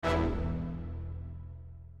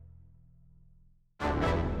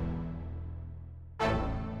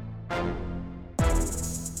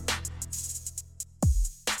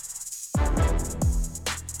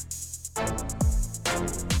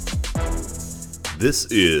This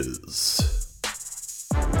is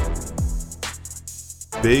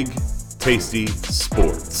Big Tasty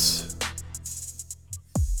Sports.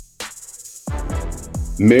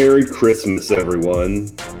 Merry Christmas,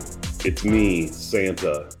 everyone. It's me,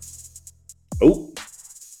 Santa. Oh,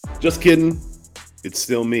 just kidding. It's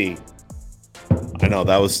still me. I know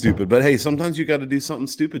that was stupid, but hey, sometimes you got to do something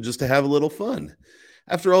stupid just to have a little fun.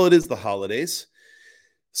 After all, it is the holidays.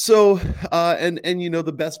 So, and you know,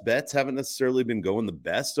 the best bets haven't necessarily been going the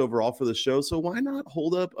best overall for the show. So why not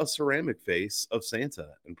hold up a ceramic face of Santa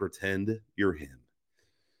and pretend you're him?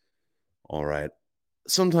 All right.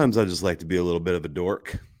 Sometimes I just like to be a little bit of a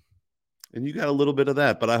dork, and you got a little bit of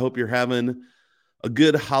that, but I hope you're having a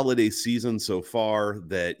good holiday season so far,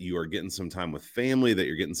 that you are getting some time with family, that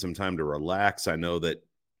you're getting some time to relax. I know that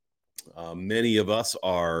many of us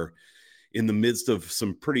are in the midst of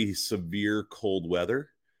some pretty severe cold weather.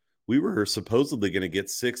 We were supposedly going to get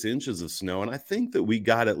 6 inches of snow, and I think that we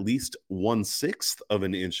got at least 1/6 of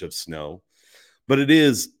an inch of snow, but it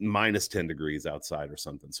is minus 10 degrees outside or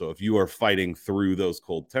something. So if you are fighting through those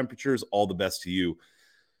cold temperatures, all the best to you.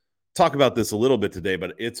 Talk about this a little bit today,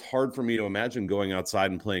 but it's hard for me to imagine going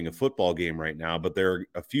outside and playing a football game right now, but there are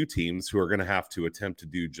a few teams who are going to have to attempt to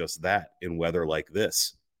do just that in weather like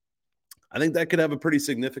this. I think that could have a pretty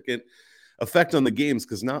significant effect on the games,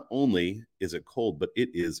 because not only is it cold, but it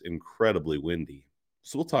is incredibly windy.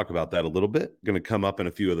 So we'll talk about that a little bit. Going to come up in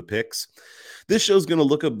a few of the picks. This show's going to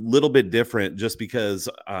look a little bit different just because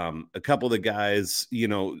a couple of the guys, you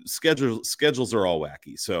know, schedules are all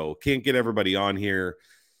wacky. So can't get everybody on here.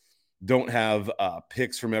 Don't have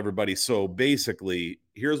picks from everybody. So basically,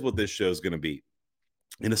 here's what this show is going to be.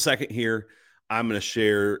 In a second here, I'm going to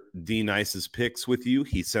share D Nice's picks with you.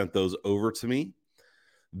 He sent those over to me.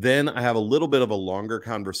 Then I have a little bit of a longer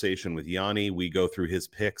conversation with Yanni. We go through his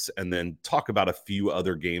picks and then talk about a few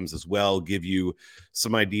other games as well, give you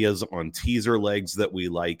some ideas on teaser legs that we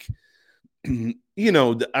like. You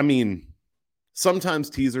know, I mean, sometimes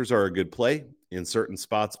teasers are a good play in certain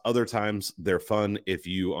spots. Other times they're fun if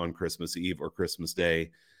you on Christmas Eve or Christmas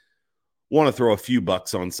Day want to throw a few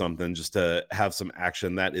bucks on something just to have some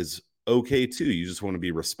action. That is okay too. You just want to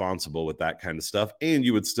be responsible with that kind of stuff, and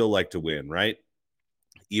you would still like to win, right?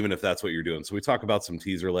 Even if that's what you're doing. So we talk about some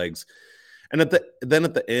teaser legs. And at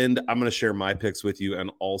the end, I'm going to share my picks with you and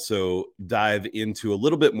also dive into a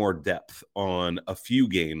little bit more depth on a few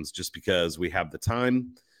games just because we have the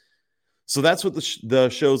time. So that's what the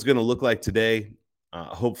show is going to look like today.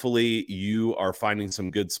 Hopefully you are finding some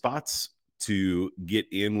good spots to get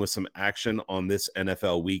in with some action on this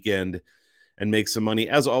NFL weekend and make some money.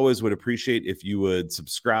 As always, would appreciate if you would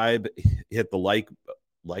subscribe, hit the like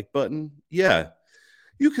button. Yeah.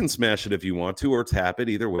 You can smash it if you want to, or tap it.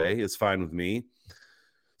 Either way is fine with me.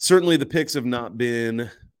 Certainly, the picks have not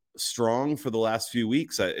been strong for the last few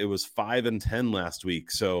weeks. It was 5-10 last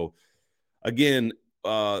week. So, again,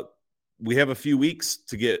 we have a few weeks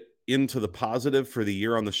to get into the positive for the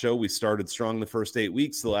year on the show. We started strong the first 8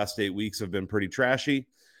 weeks. The last 8 weeks have been pretty trashy.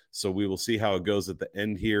 So we will see how it goes at the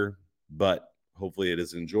end here. But hopefully it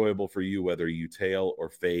is enjoyable for you, whether you tail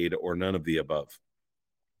or fade or none of the above.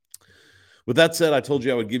 With that said, I told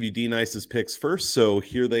you I would give you D Nice's picks first, so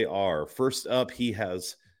here they are. First up, he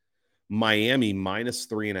has Miami minus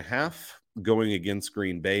 3.5 going against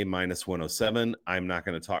Green Bay minus 107. I'm not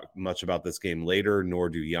going to talk much about this game later, nor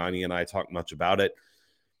do Yanni and I talk much about it.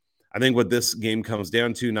 I think what this game comes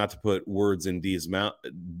down to, not to put words in D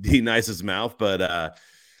Nice's mouth, but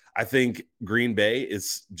I think Green Bay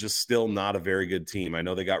is just still not a very good team. I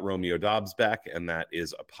know they got Romeo Doubs back, and that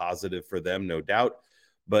is a positive for them, no doubt.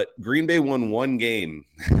 But Green Bay won one game,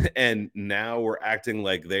 and now we're acting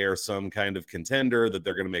like they are some kind of contender, that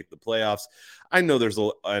they're going to make the playoffs. I know there's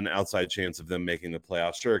an outside chance of them making the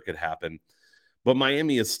playoffs. Sure, it could happen. But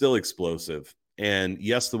Miami is still explosive. And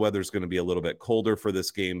yes, the weather's going to be a little bit colder for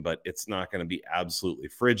this game, but it's not going to be absolutely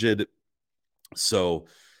frigid. So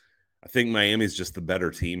I think Miami's just the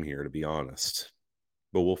better team here, to be honest.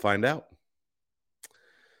 But we'll find out.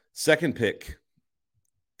 Second pick.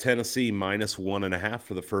 Tennessee minus 1.5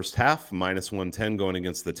 for the first half, minus 110 going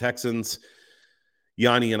against the Texans.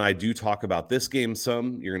 Yanni and I do talk about this game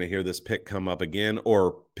some. You're going to hear this pick come up again,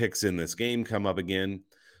 or picks in this game come up again.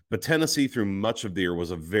 But Tennessee, through much of the year, was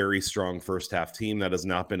a very strong first half team. That has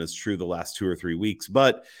not been as true the last 2 or 3 weeks,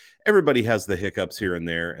 but everybody has the hiccups here and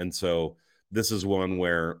there. And so this is one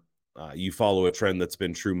where you follow a trend that's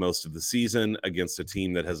been true most of the season against a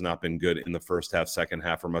team that has not been good in the first half, second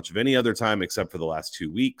half, or much of any other time except for the last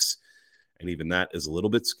 2 weeks. And even that is a little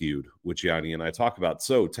bit skewed, which Yanni and I talk about.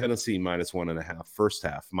 So Tennessee minus 1.5, first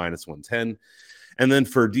half, minus 110. And then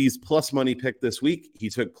for D's plus money pick this week, he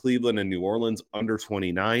took Cleveland and New Orleans under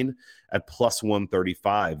 29 at plus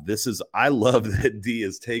 135. I love that D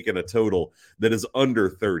has taken a total that is under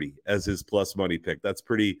 30 as his plus money pick. That's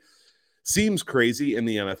seems crazy in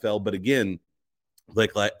the NFL, but again,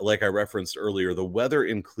 like I referenced earlier, the weather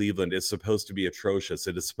in Cleveland is supposed to be atrocious.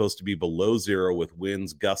 It is supposed to be below zero with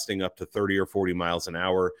winds gusting up to 30 or 40 miles an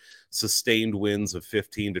hour, sustained winds of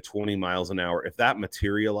 15 to 20 miles an hour. If that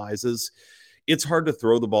materializes, it's hard to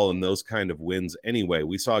throw the ball in those kind of winds anyway.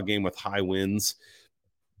 We saw a game with high winds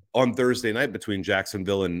on Thursday night between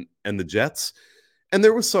Jacksonville and the Jets. And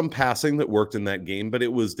there was some passing that worked in that game, but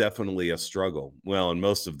it was definitely a struggle. Well, and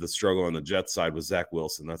most of the struggle on the Jets side was Zach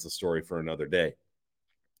Wilson. That's a story for another day.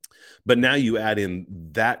 But now you add in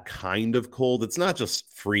that kind of cold. It's not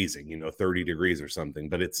just freezing, 30 degrees or something,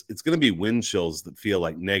 but it's going to be wind chills that feel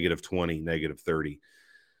like -20, -30.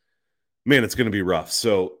 Man, it's going to be rough.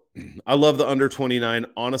 So I love the under 29.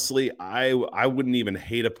 Honestly, I wouldn't even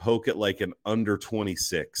hate a poke at like an under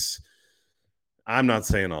 26. I'm not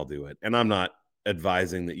saying I'll do it, and I'm not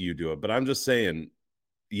advising that you do it, but I'm just saying,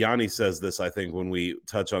 Yanni says this, I think, when we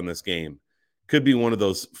touch on this game. Could be one of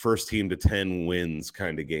those first team to 10 wins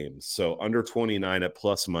kind of games. So under 29 at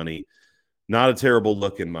plus money, not a terrible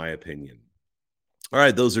look in my opinion. All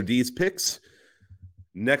right, those are D's picks.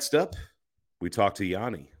 Next up, we talk to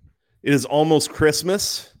Yanni. It is almost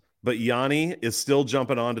Christmas, but Yanni is still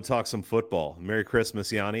jumping on to talk some football. Merry Christmas,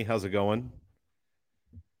 Yanni. How's it going?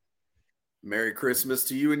 Merry Christmas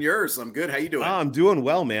to you and yours. I'm good. How you doing? I'm doing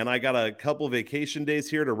well, man. I got a couple vacation days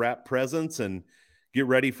here to wrap presents and get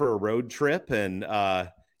ready for a road trip and,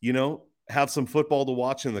 have some football to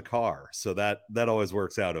watch in the car. So that always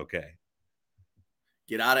works out okay.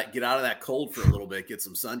 Get out of that cold for a little bit. Get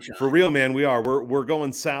some sunshine. For real, man. We are. We're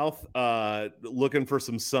going south, looking for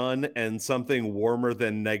some sun and something warmer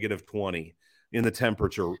than -20 in the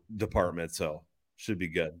temperature department. So should be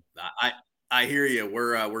good. I hear you.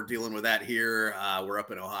 We're dealing with that here. We're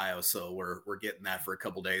up in Ohio, so we're getting that for a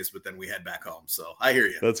couple days, but then we head back home. So I hear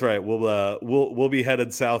you. That's right. We'll be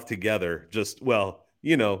headed south together.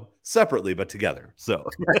 Separately but together. So,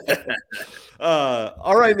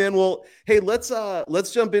 all right, man. Well, hey, let's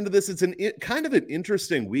jump into this. It's kind of an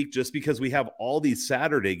interesting week just because we have all these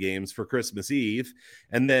Saturday games for Christmas Eve,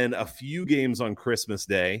 and then a few games on Christmas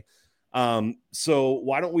Day. So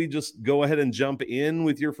why don't we just go ahead and jump in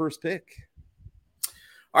with your first pick?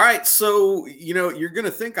 All right, so, you're going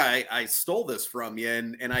to think I stole this from you,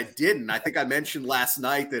 and I didn't. I think I mentioned last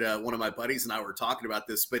night that one of my buddies and I were talking about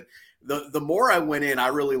this, but the more I went in, I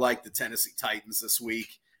really like the Tennessee Titans this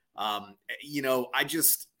week.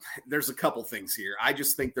 There's a couple things here. I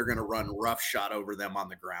just think they're going to run roughshod over them on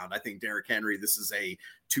the ground. I think Derrick Henry, this is a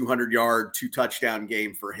 200-yard, 2-touchdown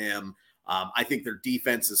game for him. I think their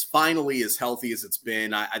defense is finally as healthy as it's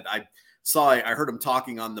been. I heard him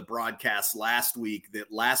talking on the broadcast last week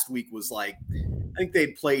that last week was I think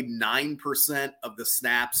they'd played 9% of the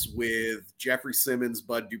snaps with Jeffrey Simmons,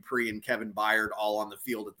 Bud Dupree, and Kevin Byard all on the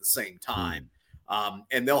field at the same time.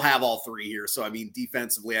 And they'll have all three here. So,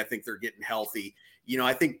 defensively, I think they're getting healthy.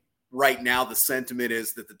 I think right now the sentiment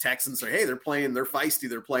is that the Texans are, hey, they're feisty.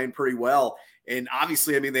 They're playing pretty well. And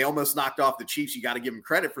obviously, they almost knocked off the Chiefs. You got to give them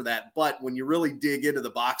credit for that. But when you really dig into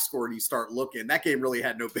the box score and you start looking, that game really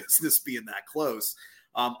had no business being that close.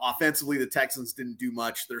 Offensively, the Texans didn't do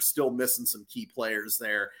much. They're still missing some key players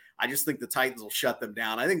there. I just think the Titans will shut them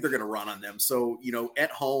down. I think they're going to run on them. So,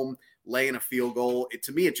 at home, laying a field goal,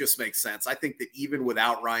 to me, it just makes sense. I think that even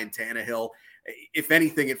without Ryan Tannehill, if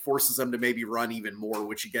anything, it forces them to maybe run even more,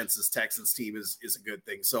 which against this Texans team is a good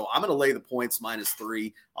thing. So I'm going to lay the points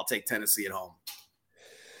 -3. I'll take Tennessee at home.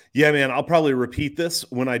 Yeah, man, I'll probably repeat this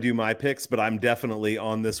when I do my picks, but I'm definitely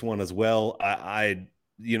on this one as well. I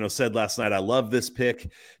said last night, I love this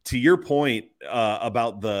pick. To your point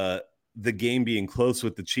about the game being close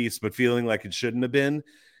with the Chiefs, but feeling like it shouldn't have been,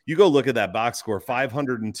 you go look at that box score,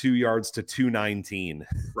 502 yards to 219.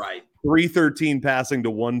 Right. 313 passing to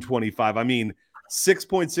 125.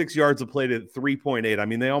 6.6 yards a play to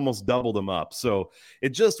 3.8. They almost doubled them up. So it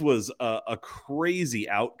just was a crazy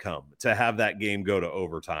outcome to have that game go to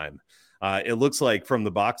overtime. It looks like from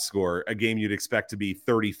the box score, a game you'd expect to be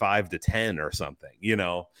 35-10 or something,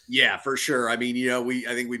 Yeah, for sure. I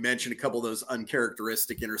think we mentioned a couple of those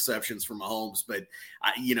uncharacteristic interceptions from Mahomes, but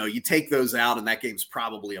you take those out and that game's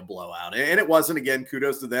probably a blowout. And it wasn't. Again,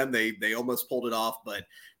 kudos to them. They almost pulled it off, but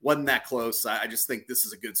wasn't that close. I just think this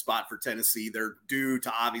is a good spot for Tennessee. They're due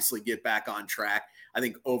to obviously get back on track. I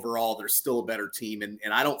think overall they're still a better team. And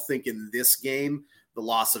I don't think in this game the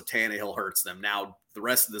loss of Tannehill hurts them. Now, the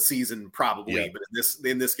rest of the season probably, but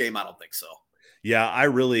in this game, I don't think so. Yeah, I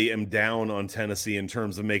really am down on Tennessee in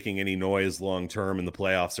terms of making any noise long term in the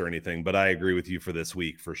playoffs or anything, but I agree with you for this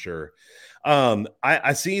week for sure.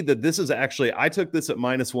 I see that this is actually, I took this at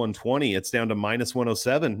minus 120. It's down to minus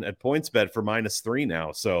 107 at PointsBet for -3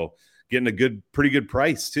 now. So getting a pretty good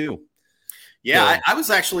price too. Yeah, So, I was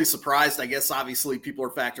actually surprised. I guess obviously people are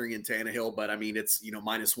factoring in Tannehill, but I mean, it's,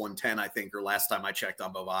 minus 110, I think, or last time I checked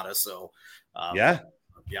on Bovada. So, yeah,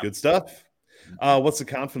 yeah. good stuff. What's the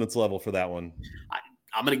confidence level for that one?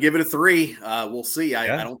 I'm going to give it a 3. We'll see.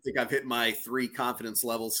 Yeah. I don't think I've hit my 3 confidence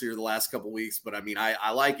levels here the last couple of weeks, but I mean,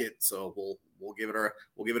 I like it. So we'll give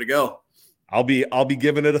it a go. I'll be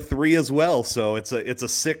giving it a 3 as well. So it's a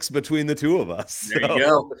 6 between the two of us. There you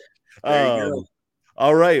go. There you go.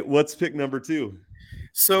 All right. What's pick number 2?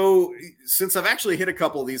 So since I've actually hit a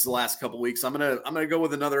couple of these the last couple of weeks, I'm gonna go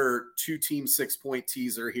with another 2-team 6-point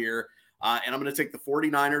teaser here. And I'm going to take the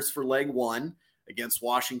 49ers for leg 1 against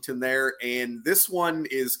Washington there. And this one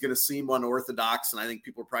is going to seem unorthodox, and I think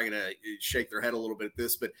people are probably going to shake their head a little bit at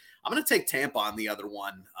this, but I'm going to take Tampa on the other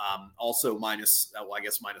one. Also minus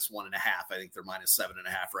 1.5. I think they're minus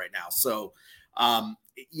 7.5 right now. So,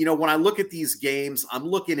 when I look at these games, I'm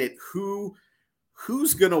looking at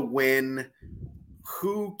who's going to win,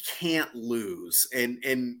 who can't lose.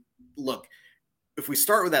 And look, if we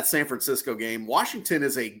start with that San Francisco game, Washington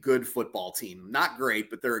is a good football team. Not great,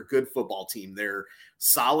 but they're a good football team. They're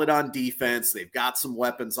solid on defense. They've got some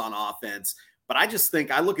weapons on offense. But I just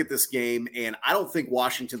think I look at this game, and I don't think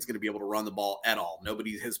Washington's going to be able to run the ball at all.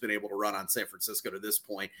 Nobody has been able to run on San Francisco to this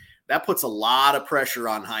point. That puts a lot of pressure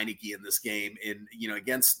on Heineke in this game. And,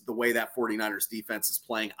 against the way that 49ers defense is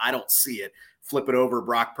playing, I don't see it. Flip it over,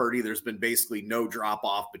 Brock Purdy. There's been basically no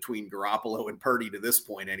drop-off between Garoppolo and Purdy to this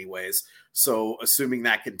point anyways. So assuming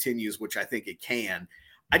that continues, which I think it can,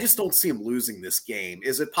 I just don't see him losing this game.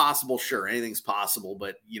 Is it possible? Sure, anything's possible.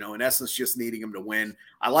 But, in essence, just needing him to win,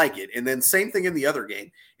 I like it. And then same thing in the other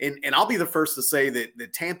game. And I'll be the first to say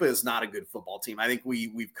that Tampa is not a good football team. I think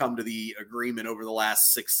we've come to the agreement over the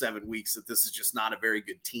last 6-7 weeks that this is just not a very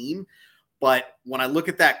good team. But when I look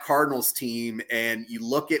at that Cardinals team and you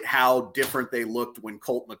look at how different they looked when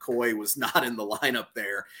Colt McCoy was not in the lineup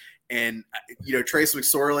there, and, Trace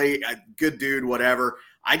McSorley, a good dude, whatever,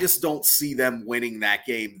 I just don't see them winning that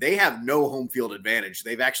game. They have no home field advantage.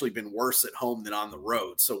 They've actually been worse at home than on the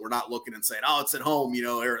road. So we're not looking and saying, oh, it's at home,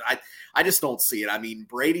 I just don't see it. I mean,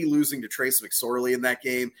 Brady losing to Trace McSorley in that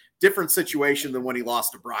game, different situation than when he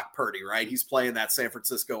lost to Brock Purdy, right? He's playing that San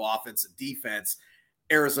Francisco offense and defense.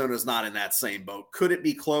 Arizona's not in that same boat. Could it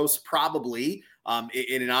be close? Probably.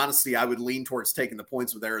 In honesty, I would lean towards taking the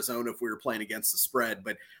points with Arizona if we were playing against the spread.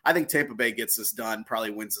 But I think Tampa Bay gets this done, probably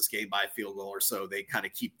wins this game by a field goal or so. They kind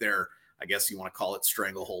of keep their, I guess you want to call it,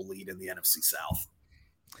 stranglehold lead in the NFC South.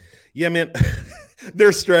 Yeah, man,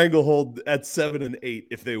 their stranglehold at 7 and 8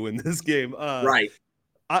 if they win this game. Right.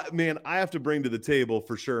 I have to bring to the table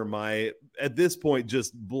for sure my, at this point,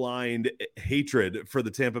 just blind hatred for the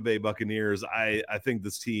Tampa Bay Buccaneers. I think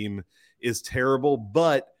this team is terrible,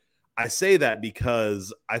 but I say that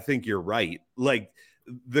because I think you're right. Like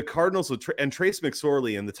the Cardinals and Trace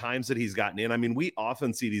McSorley and the times that he's gotten in, I mean, we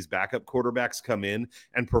often see these backup quarterbacks come in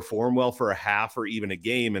and perform well for a half or even a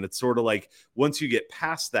game. And it's sort of like once you get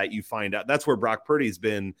past that, you find out that's where Brock Purdy's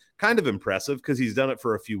been kind of impressive because he's done it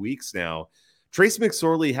for a few weeks now. Trace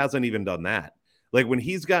McSorley hasn't even done that. Like when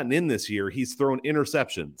he's gotten in this year, he's thrown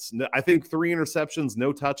interceptions. I think 3 interceptions,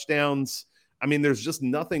 no touchdowns. I mean, there's just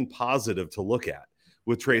nothing positive to look at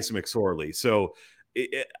with Trace McSorley. So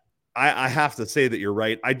I have to say that you're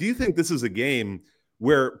right. I do think this is a game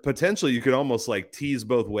where potentially you could almost like tease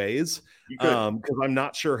both ways because I'm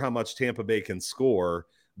not sure how much Tampa Bay can score.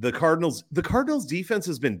 The Cardinals defense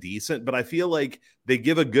has been decent, but I feel like they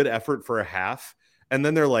give a good effort for a half. And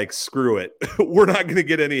then they're like, screw it. We're not going to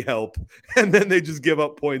get any help. And then they just give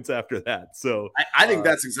up points after that. So I think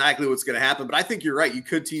that's exactly what's going to happen. But I think you're right. You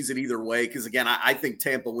could tease it either way. Because, again, I think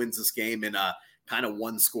Tampa wins this game in a kind of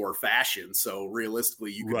one-score fashion. So,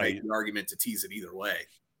 realistically, you could make the argument to tease it either way.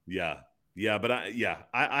 Yeah. Yeah. But,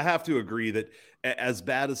 I have to agree that as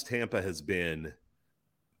bad as Tampa has been,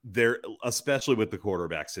 they're, especially with the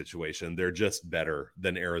quarterback situation, they're just better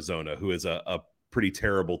than Arizona, who is a pretty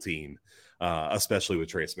terrible team. Especially with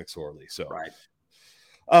Trace McSorley. So,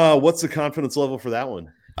 what's the confidence level for that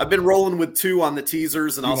one? I've been rolling with 2 on the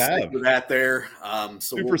teasers, and I'll stick with that there.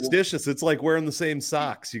 So superstitious. It's like wearing the same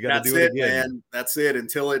socks. You got to do it again. Man. That's it.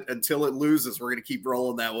 Until it loses, we're going to keep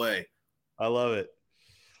rolling that way. I love it.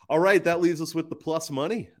 All right, that leaves us with the plus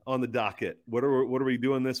money on the docket. What are we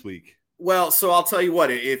doing this week? Well, so I'll tell you what.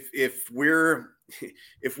 If we're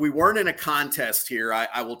if we weren't in a contest here,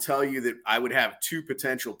 I will tell you that I would have two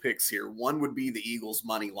potential picks here. One would be the Eagles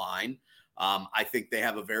money line. I think they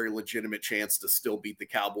have a very legitimate chance to still beat the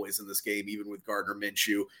Cowboys in this game, even with Gardner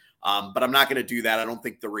Minshew. But I'm not going to do that. I don't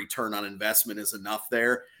think the return on investment is enough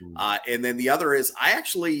there. And then the other is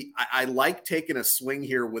I like taking a swing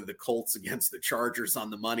here with the Colts against the Chargers on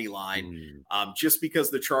the money line, just because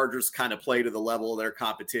the Chargers kind of play to the level of their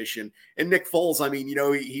competition. And Nick Foles, I mean,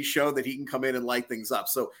 he's shown that he can come in and light things up.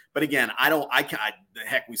 So, but again,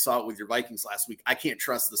 heck, we saw it with your Vikings last week. I can't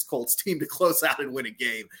trust this Colts team to close out and win a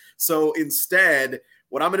game. So instead,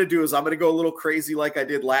 what I'm going to do is I'm going to go a little crazy like I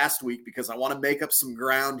did last week, because I want to make up some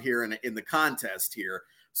ground here in the contest here.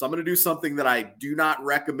 So I'm going to do something that I do not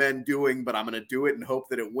recommend doing, but I'm going to do it and hope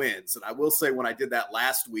that it wins. And I will say, when I did that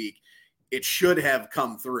last week, it should have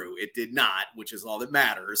come through. It did not, which is all that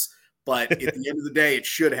matters. But at the end of the day, it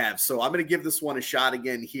should have. So I'm going to give this one a shot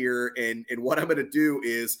again here. And what I'm going to do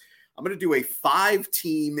is I'm going to do a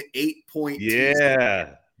 5-team 8-point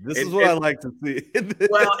team. This is what I like to see.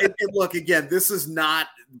 Well, and look, again, this is not,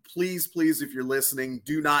 please, if you're listening,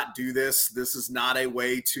 do not do this. This is not a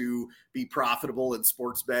way to be profitable in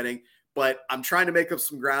sports betting, but I'm trying to make up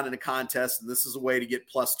some ground in a contest, and this is a way to get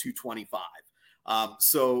plus 225.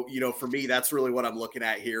 So, for me, that's really what I'm looking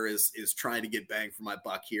at here is trying to get bang for my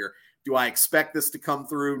buck here. Do I expect this to come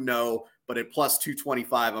through? No, but at plus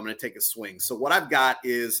 225, I'm going to take a swing. So what I've got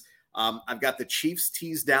is I've got the Chiefs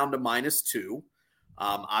teased down to -2.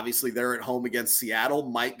 Obviously, they're at home against Seattle.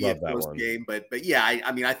 Might be a close game, but yeah,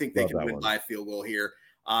 I think they can win by a field goal here.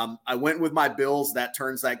 I went with my Bills. That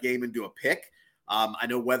turns that game into a pick. I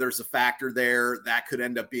know weather's a factor there. That could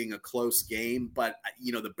end up being a close game, but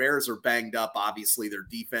the Bears are banged up. Obviously, their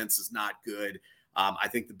defense is not good. I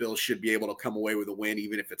think the Bills should be able to come away with a win,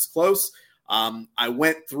 even if it's close. I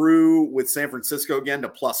went through with San Francisco again to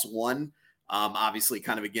 +1. Obviously,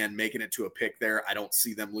 kind of, again, making it to a pick there. I don't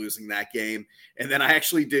see them losing that game. And then I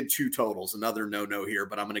actually did two totals, another no-no here,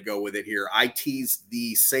 but I'm going to go with it here. I teased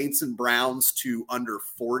the Saints and Browns to under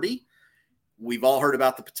 40. We've all heard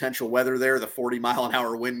about the potential weather there, the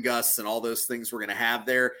 40-mile-an-hour wind gusts and all those things we're going to have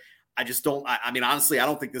there. I just don't – honestly, I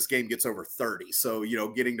don't think this game gets over 30. So,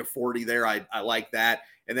 getting to 40 there, I like that.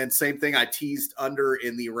 And then same thing, I teased under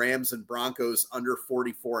in the Rams and Broncos under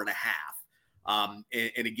 44.5.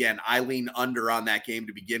 And again, I lean under on that game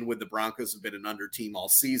to begin with. The Broncos have been an under team all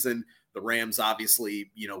season. The Rams,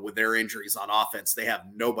 obviously, with their injuries on offense, they have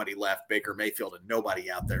nobody left, Baker Mayfield and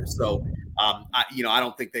nobody out there. So, I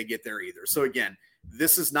don't think they get there either. So again,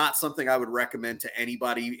 this is not something I would recommend to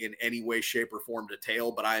anybody in any way, shape, or form to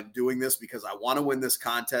tail, but I am doing this because I want to win this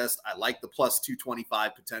contest. I like the plus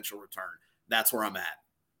 225 potential return. That's where I'm at.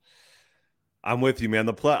 I'm with you, man.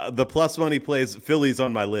 The plus money plays, Philly's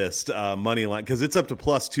on my list, money line, because it's up to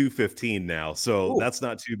plus 215 now. So that's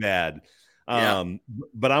not too bad. Yeah.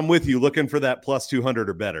 But I'm with you, looking for that plus 200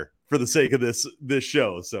 or better for the sake of this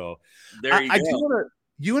show. So there you go.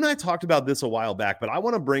 You and I talked about this a while back, but I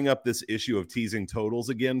want to bring up this issue of teasing totals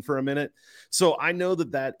again for a minute. So I know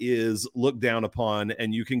that is looked down upon,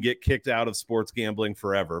 and you can get kicked out of sports gambling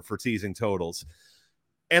forever for teasing totals.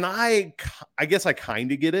 And I guess I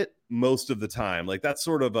kind of get it most of the time. Like, that's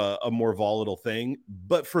sort of a more volatile thing.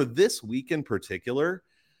 But for this week in particular,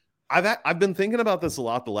 I've been thinking about this a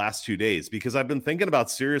lot the last 2 days, because I've been thinking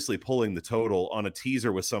about seriously pulling the total on a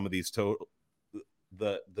teaser with some of these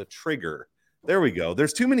the trigger. There we go.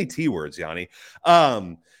 There's too many T words, Yanni.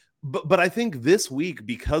 But I think this week,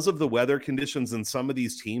 because of the weather conditions and some of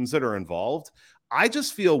these teams that are involved, I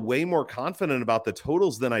just feel way more confident about the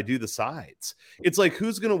totals than I do the sides. It's like,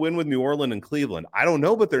 who's going to win with New Orleans and Cleveland? I don't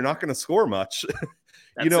know, but they're not going to score much.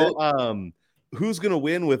 Who's going to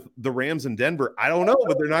win with the Rams and Denver? I don't know,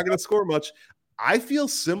 but they're not going to score much. I feel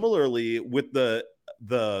similarly with the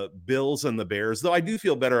Bills and the Bears, though I do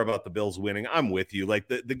feel better about the Bills winning. I'm with you. Like,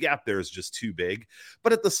 the gap there is just too big.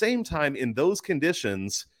 But at the same time, in those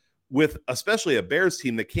conditions, with especially a Bears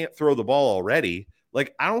team that can't throw the ball already,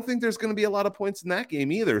 like, I don't think there's going to be a lot of points in that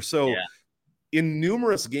game either. So in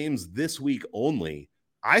numerous games this week only,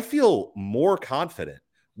 I feel more confident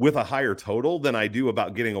with a higher total than I do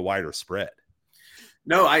about getting a wider spread.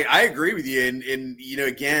 No, I agree with you. And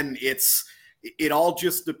again, it all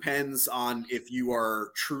just depends on if you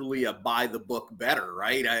are truly a buy the book better,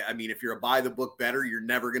 right? I mean, if you're a buy the book better, you're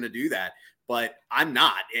never going to do that. But I'm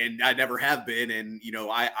not, and I never have been. And,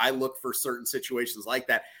 I look for certain situations like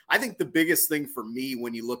that. I think the biggest thing for me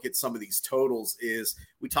when you look at some of these totals is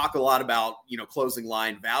we talk a lot about, closing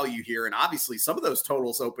line value here. And obviously some of those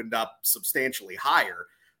totals opened up substantially higher.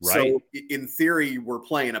 Right. So in theory, we're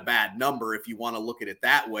playing a bad number if you want to look at it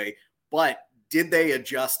that way. But did they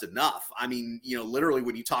adjust enough? I mean, literally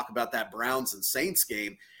when you talk about that Browns and Saints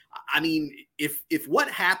game, I mean, if what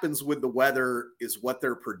happens with the weather is what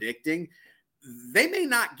they're predicting, they may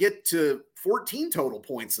not get to 14 total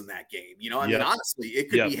points in that game. I mean, honestly, it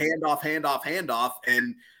could be handoff.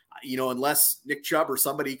 And, unless Nick Chubb or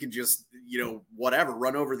somebody can just,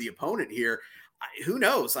 run over the opponent here, who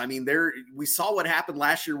knows? I mean, we saw what happened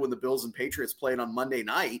last year when the Bills and Patriots played on Monday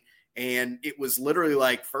night, and it was literally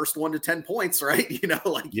like first 1 to 10 points, right? You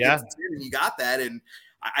got that. And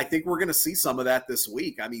I think we're going to see some of that this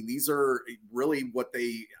week. I mean, these are really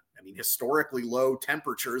historically low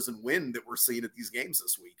temperatures and wind that we're seeing at these games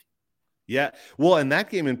this week. Yeah. Well, in that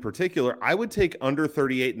game in particular, I would take under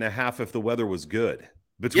 38.5 if the weather was good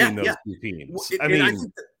between those two teams. I think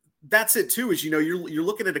that's it too, is, you're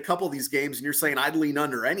looking at a couple of these games and you're saying I'd lean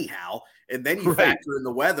under anyhow. And then you factor in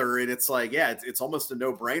the weather and it's like, it's almost a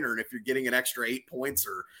no brainer. And if you're getting an extra 8 points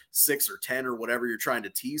or 6 or 10 or whatever you're trying to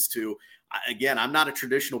tease to, again, I'm not a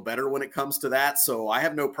traditional bettor when it comes to that. So I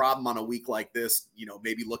have no problem on a week like this,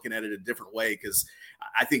 maybe looking at it a different way. Cause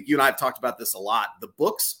I think you and I have talked about this a lot. The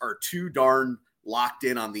books are too darn locked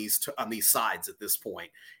in on these sides at this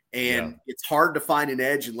point. And it's hard to find an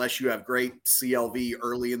edge unless you have great CLV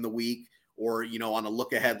early in the week or, on a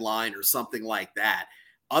look ahead line or something like that.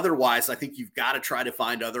 Otherwise, I think you've got to try to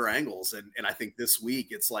find other angles. And I think this week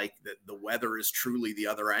it's like the weather is truly the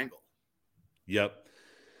other angle. Yep.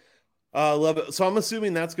 Love it. So I'm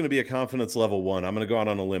assuming that's going to be a confidence level 1. I'm going to go out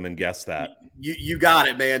on a limb and guess that. You got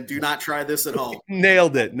it, man. Do not try this at home.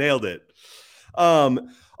 Nailed it. All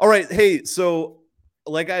right. Hey, so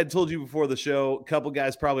like I had told you before the show, a couple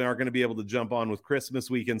guys probably aren't going to be able to jump on with Christmas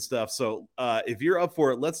weekend stuff. So if you're up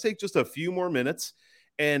for it, let's take just a few more minutes.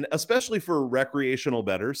 And especially for recreational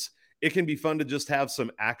bettors, it can be fun to just have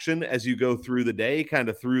some action as you go through the day, kind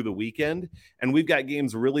of through the weekend. And we've got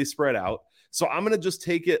games really spread out. So I'm going to just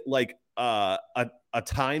take it like a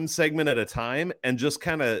time segment at a time and just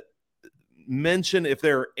kind of mention if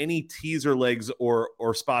there are any teaser legs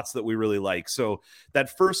or spots that we really like. So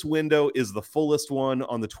that first window is the fullest one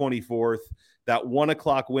on the 24th. That 1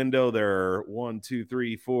 o'clock window, there are 1, 2,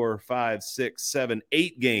 3, 4, 5, 6, 7,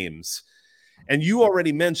 8 games. And you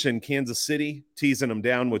already mentioned Kansas City teasing them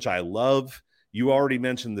down, which I love. You already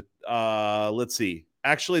mentioned the let's see.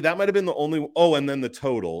 Actually, that might have been the only. Oh, and then the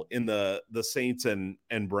total in the Saints and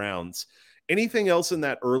Browns. Anything else in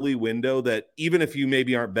that early window that even if you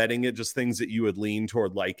maybe aren't betting it, just things that you would lean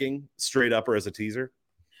toward liking straight up or as a teaser?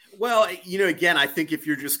 Well, again, I think if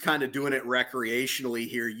you're just kind of doing it recreationally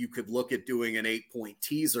here, you could look at doing an 8-point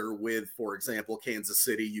teaser with, for example, Kansas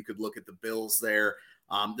City. You could look at the Bills there.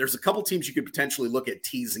 There's a couple teams you could potentially look at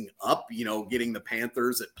teasing up, getting the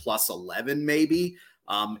Panthers at plus 11 maybe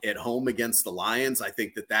at home against the Lions. I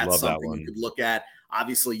think that's Love something that you could look at.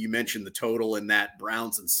 Obviously, you mentioned the total in that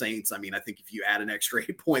Browns and Saints. I mean, I think if you add an extra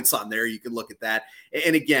 8 points on there, you can look at that.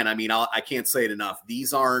 And again, I mean, I can't say it enough.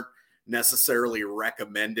 These aren't necessarily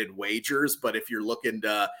recommended wagers, but if you're looking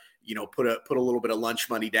to put a little bit of lunch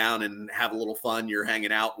money down and have a little fun, you're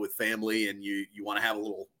hanging out with family and you want to have a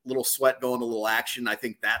little sweat going, a little action, I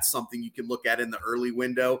think that's something you can look at in the early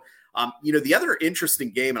window. The other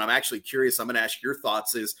interesting game, and I'm actually curious, I'm going to ask your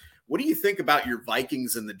thoughts, is what do you think about your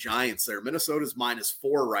Vikings and the Giants there? Minnesota's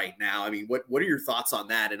 -4 right now. I mean, what are your thoughts on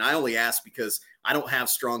that? And I only ask because I don't have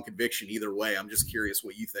strong conviction either way. I'm just curious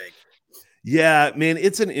what you think. Yeah, man,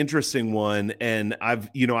 it's an interesting one. And I've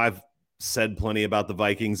said plenty about the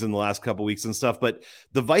Vikings in the last couple weeks and stuff, but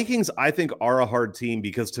the Vikings, I think, are a hard team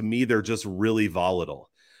because to me, they're just really volatile.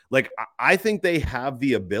 Like, I think they have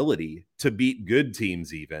the ability to beat good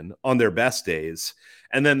teams even on their best days.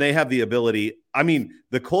 And then they have the ability. I mean,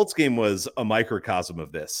 the Colts game was a microcosm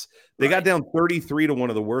of this. They got down 33 to one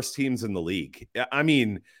of the worst teams in the league. I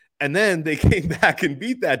mean, and then they came back and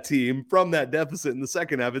beat that team from that deficit in the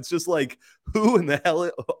second half. It's just like, who in the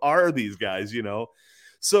hell are these guys,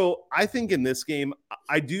 So I think in this game,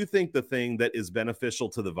 I do think the thing that is beneficial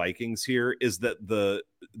to the Vikings here is that the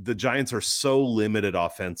Giants are so limited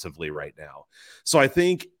offensively right now. So I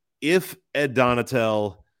think if Ed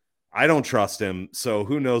Donatel, I don't trust him, so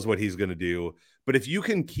who knows what he's going to do. But if you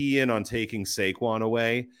can key in on taking Saquon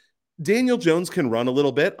away, Daniel Jones can run a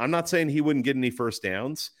little bit. I'm not saying he wouldn't get any first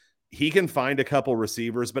downs. He can find a couple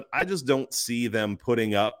receivers, but I just don't see them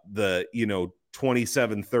putting up the,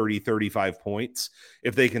 27, 30, 35 points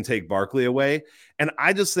if they can take Barkley away. And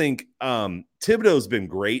I just think Thibodeau's been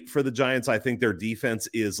great for the Giants. I think their defense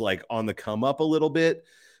is like on the come up a little bit,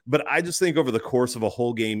 but I just think over the course of a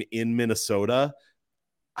whole game in Minnesota,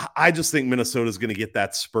 I just think Minnesota is going to get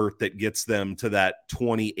that spurt that gets them to that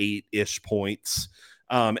 28-ish points.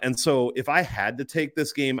 And so if I had to take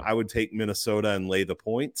this game, I would take Minnesota and lay the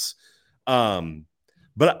points.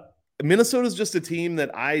 But Minnesota's just a team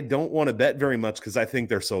that I don't want to bet very much because I think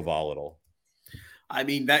they're so volatile. I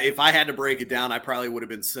mean, that if I had to break it down, I probably would have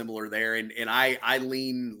been similar there. And I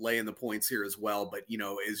lean laying the points here as well. But,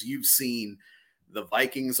 as you've seen, the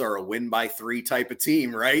Vikings are a win by 3 type of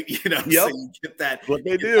team, right? Yep. So you get that. What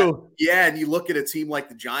they do. Yeah. And you look at a team like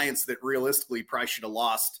the Giants that realistically probably should have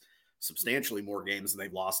lost substantially more games than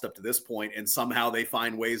they've lost up to this point, and somehow they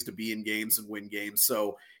find ways to be in games and win games.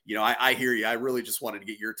 So, I hear you. I really just wanted to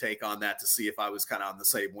get your take on that to see if I was kind of on the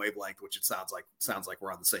same wavelength, which it sounds like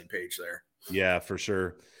we're on the same page there. Yeah, for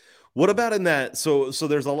sure. What about in that? So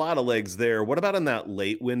there's a lot of legs there. What about in that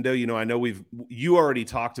late window? I know you already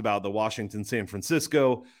talked about the Washington, San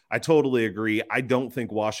Francisco. I totally agree. I don't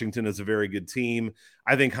think Washington is a very good team.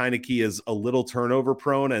 I think Heineke is a little turnover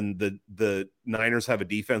prone, and the Niners have a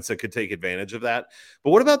defense that could take advantage of that.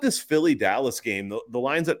 But what about this Philly Dallas game? The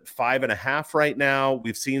line's at 5.5 right now.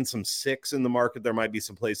 We've seen some 6 in the market. There might be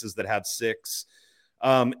some places that have 6.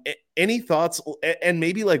 Any thoughts? And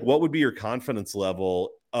maybe what would be your confidence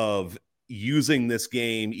level of using this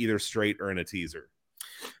game either straight or in a teaser?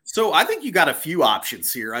 So I think you got a few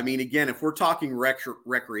options here. I mean, again, if we're talking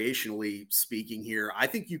recreationally speaking here, I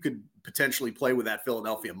think you could potentially play with that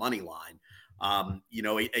Philadelphia money line.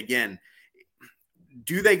 Again,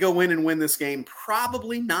 do they go in and win this game?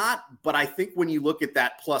 Probably not. But I think when you look at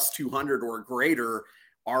that plus 200 or greater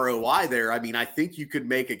ROI there, I mean, I think you could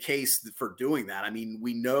make a case for doing that. I mean,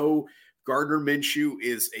 we know Gardner Minshew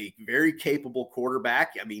is a very capable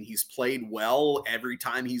quarterback. I mean, he's played well every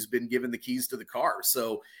time he's been given the keys to the car.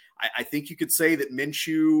 So I think you could say that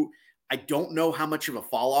Minshew, I don't know how much of a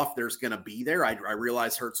fall off there's going to be there. I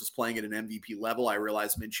realize Hurts was playing at an MVP level. I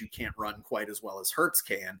realize Minshew can't run quite as well as Hurts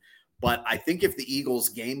can. But I think if the Eagles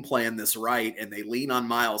game plan this right and they lean on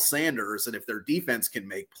Miles Sanders, and if their defense can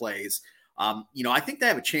make plays, I think they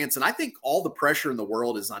have a chance. And I think all the pressure in the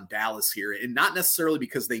world is on Dallas here, and not necessarily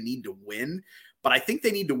because they need to win, but I think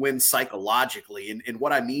they need to win psychologically. And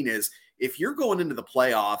what I mean is, if you're going into the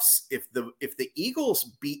playoffs, if the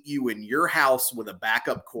Eagles beat you in your house with a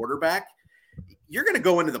backup quarterback, you're going to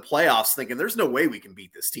go into the playoffs thinking there's no way we can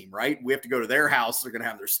beat this team, right? We have to go to their house. They're going to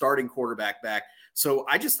have their starting quarterback back. So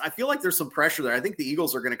I feel like there's some pressure there. I think the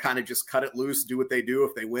Eagles are going to kind of just cut it loose, do what they do.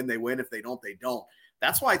 If they win, they win. If they don't, they don't.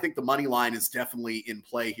 That's why I think the money line is definitely in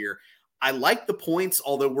play here. I like the points,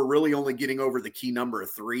 although we're really only getting over the key number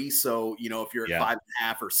of 3. So, if you're at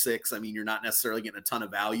 5.5 or 6, I mean, you're not necessarily getting a ton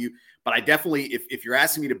of value. But I definitely, if you're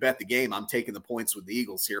asking me to bet the game, I'm taking the points with the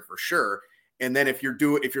Eagles here for sure. And then if you're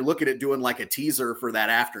looking at doing like a teaser for that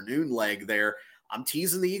afternoon leg there, I'm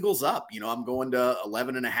teasing the Eagles up. I'm going to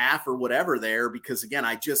 11.5 or whatever there, because again,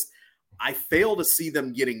 I fail to see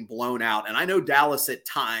them getting blown out. And I know Dallas at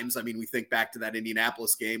times, I mean, we think back to that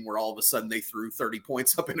Indianapolis game where all of a sudden they threw 30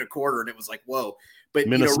 points up in a quarter and it was like, whoa. But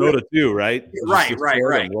Minnesota too, right? Right.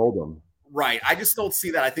 Rolled them. Right. I just don't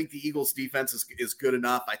see that. I think the Eagles defense is good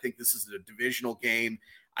enough. I think this is a divisional game.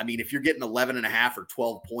 I mean, if you're getting 11.5 or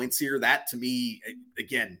 12 points here, that to me,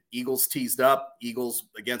 again, Eagles teased up, Eagles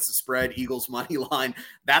against the spread, Eagles money line.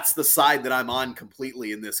 That's the side that I'm on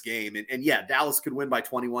completely in this game. And yeah, Dallas could win by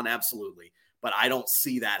 21. Absolutely. But I don't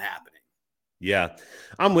see that happening. Yeah,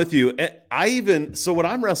 I'm with you. So what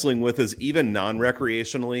I'm wrestling with is even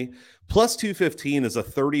non-recreationally, plus 215 is a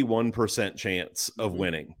 31% chance of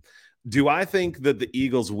winning. Do I think that the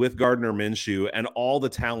Eagles with Gardner Minshew and all the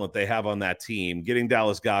talent they have on that team, getting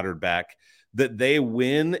Dallas Goedert back, that they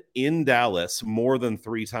win in Dallas more than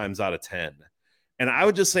 3 times out of 10? And I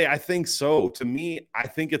would just say, I think so. To me, I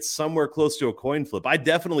think it's somewhere close to a coin flip. I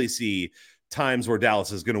definitely see times where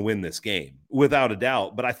Dallas is going to win this game without a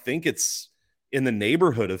doubt, but I think it's in the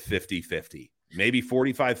neighborhood of 50-50, maybe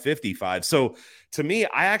 45-55. So to me,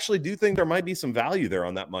 I actually do think there might be some value there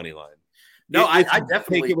on that money line. No, I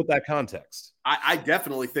definitely take it with that context. I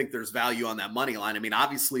definitely think there's value on that money line. I mean,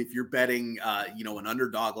 obviously, if you're betting, an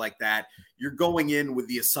underdog like that, you're going in with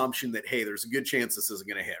the assumption that, hey, there's a good chance this isn't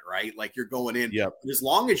going to hit, right? Like you're going in. Yep. As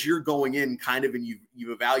long as you're going in kind of and you've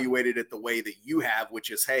evaluated it the way that you have,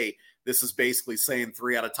 which is, hey, this is basically saying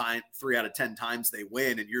 3 out of 10 times they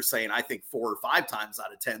win, and you're saying I think 4 or 5 times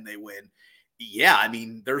out of 10 they win. Yeah, I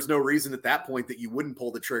mean, there's no reason at that point that you wouldn't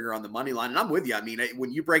pull the trigger on the money line. And I'm with you. I mean,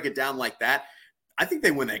 when you break it down like that, I think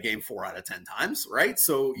they win that game 4 out of 10 times, right?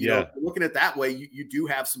 So, you know, looking at it that way, you do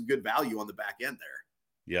have some good value on the back end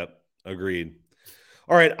there. Yep, agreed.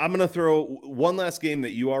 All right, I'm going to throw one last game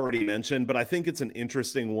that you already mentioned, but I think it's an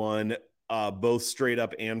interesting one, both straight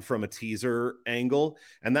up and from a teaser angle.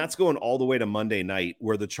 And that's going all the way to Monday night,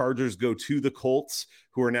 where the Chargers go to the Colts,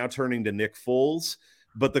 who are now turning to Nick Foles.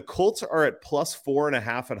 but the Colts are at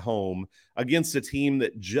 +4.5 at home against a team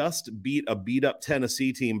that just beat a beat up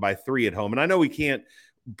Tennessee team by 3 at home. And I know we can't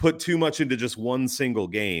put too much into just one single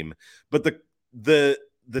game, but the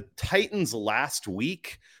Titans last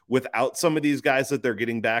week, without some of these guys that they're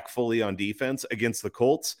getting back fully on defense against the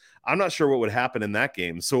Colts, I'm not sure what would happen in that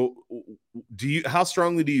game. So how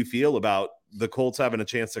strongly do you feel about the Colts having a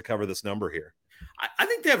chance to cover this number here? I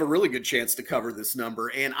think they have a really good chance to cover this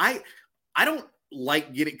number. And I don't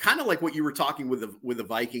like getting, kind of like what you were talking with the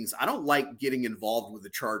Vikings. I don't like getting involved with the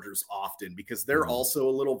Chargers often because they're also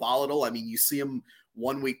a little volatile. I mean, you see them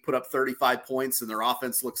one week put up 35 points and their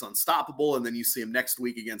offense looks unstoppable. And then you see them next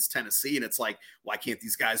week against Tennessee and it's like, why can't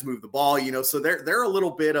these guys move the ball? So they're a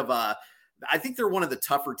little bit of I think they're one of the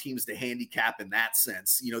tougher teams to handicap in that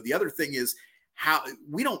sense. The other thing is, how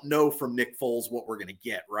we don't know from Nick Foles what we're going to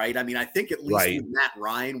get, right? I mean, I think at least with Matt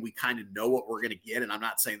Ryan, we kind of know what we're going to get. And I'm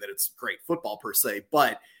not saying that it's great football per se,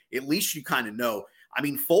 but at least you kind of know. I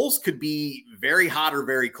mean, Foles could be very hot or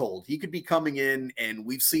very cold. He could be coming in, and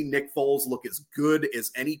we've seen Nick Foles look as good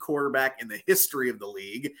as any quarterback in the history of the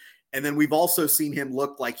league. And then we've also seen him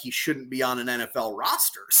look like he shouldn't be on an NFL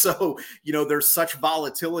roster. So, there's such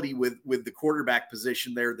volatility with the quarterback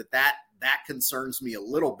position there that concerns me a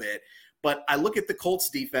little bit. But I look at the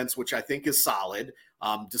Colts defense, which I think is solid,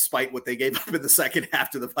 despite what they gave up in the second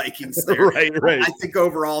half to the Vikings there. Right. I think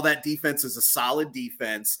overall that defense is a solid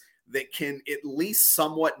defense that can at least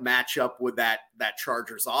somewhat match up with that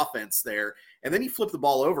Chargers offense there. And then you flip the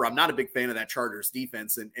ball over. I'm not a big fan of that Chargers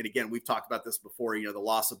defense. And again, we've talked about this before, the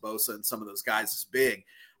loss of Bosa and some of those guys is big.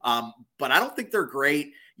 But I don't think they're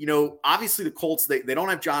great. Obviously the Colts, they don't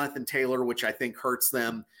have Jonathan Taylor, which I think hurts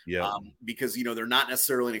them because, they're not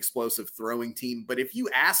necessarily an explosive throwing team. But if you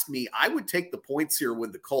ask me, I would take the points here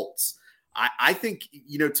with the Colts. I think,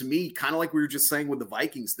 to me, kind of like we were just saying with the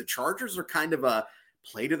Vikings, the Chargers are kind of a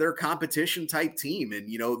play to their competition type team. And,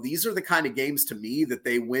 these are the kind of games to me that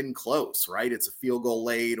they win close, right? It's a field goal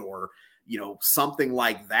late or, something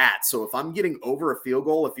like that. So if I'm getting over a field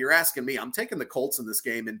goal, if you're asking me, I'm taking the Colts in this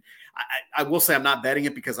game. And I will say I'm not betting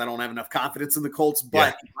it because I don't have enough confidence in the Colts,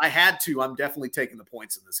 but if I had to, I'm definitely taking the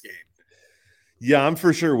points in this game. Yeah, I'm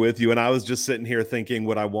for sure with you. And I was just sitting here thinking,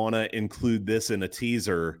 would I want to include this in a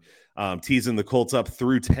teaser, teasing the Colts up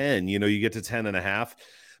through 10, you get to 10.5.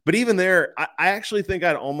 But even there, I actually think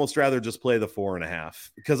I'd almost rather just play the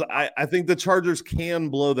 4.5 because I think the Chargers can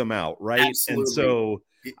blow them out, right? Absolutely. And so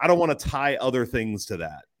I don't want to tie other things to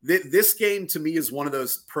that. This game to me is one of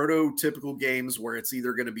those prototypical games where it's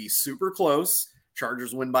either going to be super close,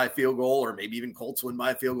 Chargers win by a field goal, or maybe even Colts win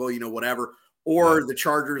by a field goal, whatever, or the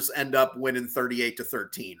Chargers end up winning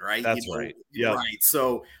 38-13, right? That's right. Yeah. Right.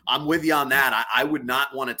 So I'm with you on that. I would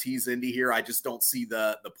not want to tease Indy here. I just don't see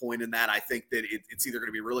the point in that. I think that it's either going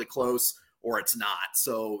to be really close or it's not.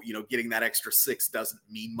 So, getting that extra 6 doesn't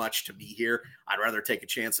mean much to me here. I'd rather take a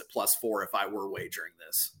chance at +4 if I were wagering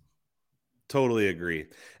this. Totally agree.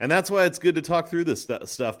 And that's why it's good to talk through this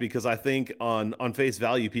stuff, because I think on face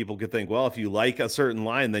value, people could think, well, if you like a certain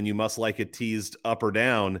line, then you must like it teased up or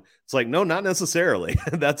down. It's like, no, not necessarily.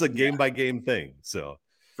 That's a game by game thing. So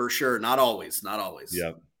for sure. Not always.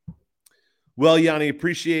 Yeah. Well, Yanni,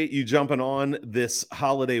 appreciate you jumping on this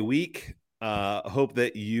holiday week. Hope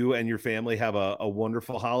that you and your family have a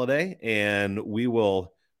wonderful holiday, and we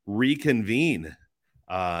will reconvene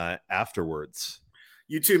afterwards.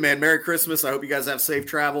 You too, man. Merry Christmas. I hope you guys have safe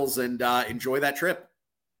travels and enjoy that trip.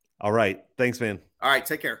 All right. Thanks, man. All right.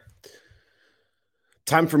 Take care.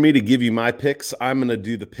 Time for me to give you my picks. I'm going to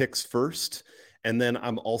do the picks first, and then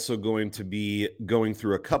I'm also going to be going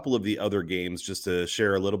through a couple of the other games just to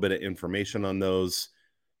share a little bit of information on those.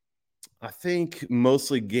 I think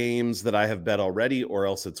mostly games that I have bet already, or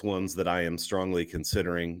else it's ones that I am strongly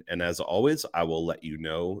considering. And as always, I will let you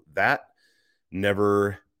know that.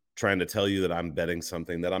 Never trying to tell you that I'm betting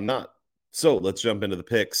something that I'm not. So let's jump into the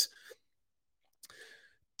picks.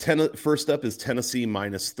 First up is Tennessee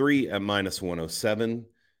 -3 at -107.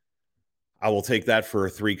 I will take that for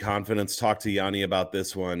 3 confidence. Talk to Yanni about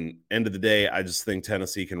this one. End of the day, I just think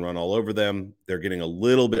Tennessee can run all over them. They're getting a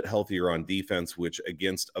little bit healthier on defense, which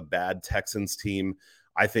against a bad Texans team,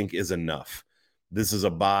 I think is enough. This is a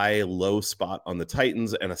buy low spot on the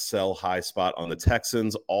Titans and a sell high spot on the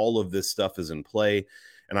Texans. All of this stuff is in play.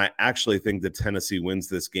 And I actually think that Tennessee wins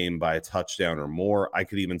this game by a touchdown or more. I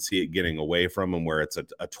could even see it getting away from them where it's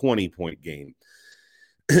a 20-point game.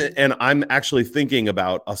 And I'm actually thinking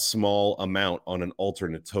about a small amount on an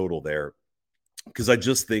alternate total there, because I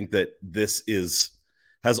just think that this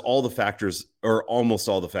has all the factors, or almost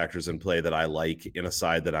all the factors in play that I like in a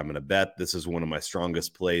side that I'm going to bet. This is one of my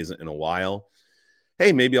strongest plays in a while.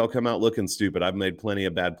 hey, maybe I'll come out looking stupid. I've made plenty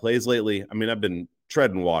of bad plays lately. I mean, I've been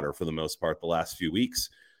treading water for the most part the last few weeks.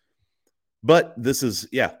 But this is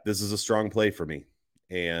a strong play for me.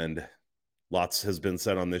 And lots has been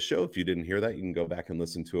said on this show. If you didn't hear that, you can go back and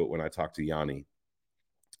listen to it when I talk to Yanni.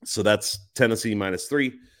 So that's Tennessee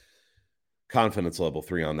 -3, confidence level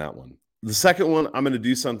 3 on that one. The second one, I'm going to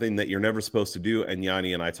do something that you're never supposed to do. And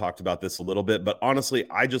Yanni and I talked about this a little bit, but honestly,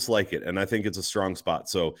 I just like it. And I think it's a strong spot.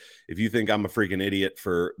 So if you think I'm a freaking idiot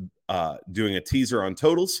for doing a teaser on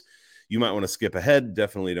totals, you might want to skip ahead.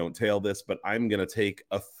 Definitely don't tail this, but I'm going to take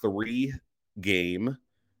a 3-game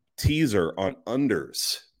teaser on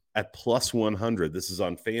unders at +100. This is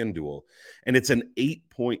on FanDuel, and it's an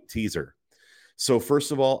 8-point teaser. So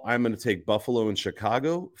first of all, I'm going to take Buffalo and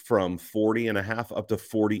Chicago from 40.5 up to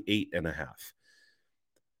 48.5.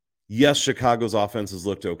 Yes, Chicago's offense has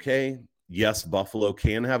looked okay. Yes, Buffalo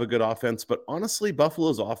can have a good offense, but honestly,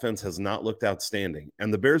 Buffalo's offense has not looked outstanding,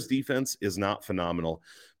 and the Bears' defense is not phenomenal.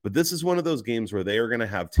 But this is one of those games where they are going to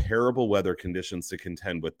have terrible weather conditions to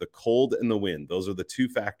contend with. The cold and the wind, those are the two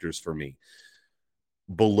factors for me.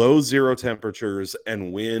 Below zero temperatures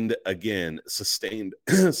and wind, again, sustained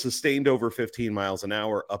over 15 miles an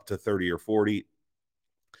hour, up to 30 or 40.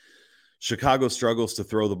 Chicago struggles to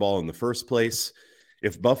throw the ball in the first place.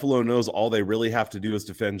 If Buffalo knows all they really have to do is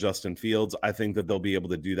defend Justin Fields, I think that they'll be able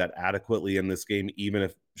to do that adequately in this game. Even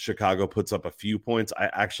if Chicago puts up a few points, I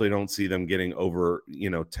actually don't see them getting over,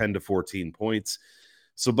 10 to 14 points.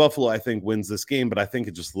 So Buffalo, I think, wins this game, but I think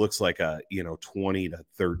it just looks like a, 20 to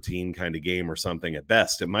 13 kind of game or something at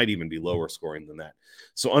best. It might even be lower scoring than that.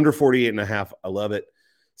 So under 48.5, I love it.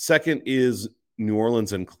 Second is New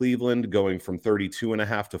Orleans and Cleveland going from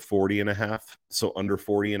 32.5 to 40.5. So under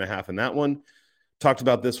 40.5 in that one. Talked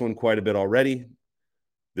about this one quite a bit already.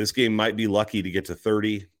 This game might be lucky to get to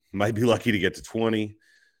 30, might be lucky to get to 20.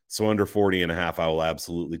 So under 40.5, I will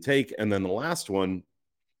absolutely take. And then the last one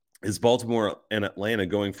is Baltimore and Atlanta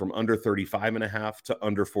going from under 35.5 to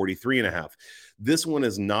under 43.5. This one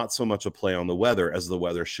is not so much a play on the weather, as the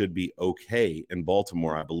weather should be okay in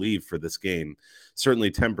Baltimore, I believe, for this game.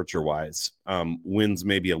 Certainly temperature-wise. Winds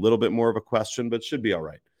may be a little bit more of a question, but should be all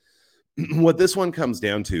right. What this one comes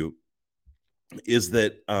down to is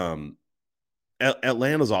that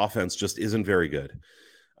Atlanta's offense just isn't very good.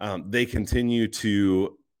 They continue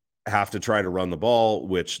to have to try to run the ball,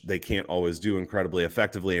 which they can't always do incredibly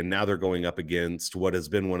effectively. And now they're going up against what has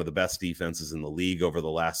been one of the best defenses in the league over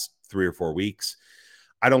the last 3 or 4 weeks.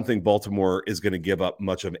 I don't think Baltimore is going to give up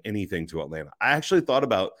much of anything to Atlanta. I actually thought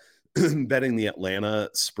about betting the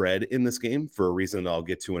Atlanta spread in this game for a reason that I'll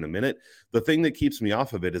get to in a minute. The thing that keeps me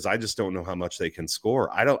off of it is I just don't know how much they can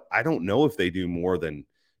score. I don't know if they do more than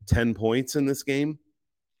 10 points in this game.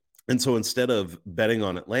 And so instead of betting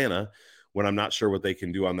on Atlanta, when I'm not sure what they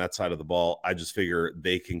can do on that side of the ball, I just figure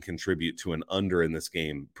they can contribute to an under in this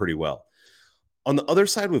game pretty well. On the other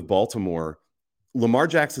side with Baltimore, Lamar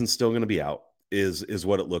Jackson's still going to be out, is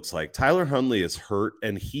what it looks like. Tyler Huntley is hurt,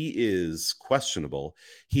 and he is questionable.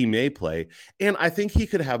 He may play, and I think he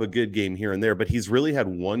could have a good game here and there, but he's really had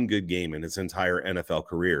one good game in his entire NFL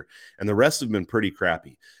career, and the rest have been pretty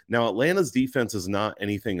crappy. Now, Atlanta's defense is not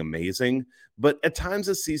anything amazing, but at times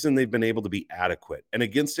this season, they've been able to be adequate. And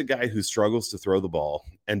against a guy who struggles to throw the ball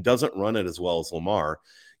and doesn't run it as well as Lamar,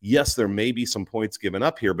 yes, there may be some points given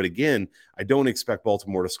up here, but again, I don't expect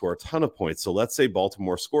Baltimore to score a ton of points. So let's say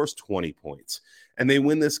Baltimore scores 20 points and they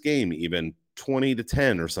win this game even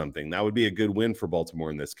 20-10 or something. That would be a good win for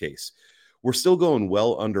Baltimore in this case. We're still going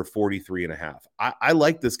well under 43.5. I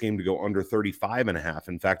like this game to go under 35.5.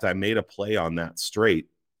 In fact, I made a play on that straight.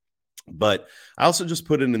 But I also just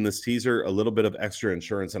put in this teaser a little bit of extra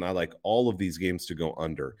insurance, and I like all of these games to go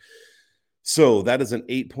under. So that is an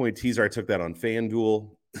 8-point teaser. I took that on FanDuel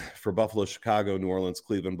for Buffalo, Chicago, New Orleans,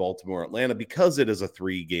 Cleveland, Baltimore, Atlanta. Because it is a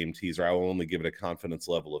 3-game teaser, I will only give it a confidence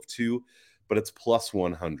level of 2, but it's plus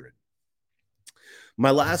 100. My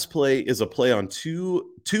last play is a play on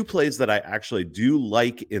two plays that I actually do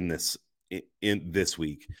like in this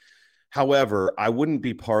week. However, I wouldn't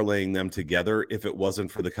be parlaying them together if it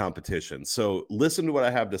wasn't for the competition. So listen to what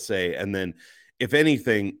I have to say. And then if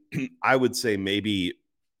anything, I would say maybe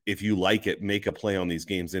if you like it, make a play on these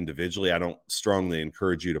games individually. I don't strongly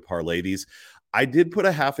encourage you to parlay these. I did put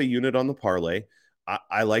a half a unit on the parlay.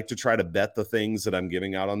 I like to try to bet the things that I'm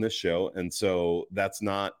giving out on this show. And so that's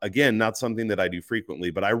not something that I do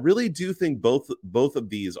frequently, but I really do think both of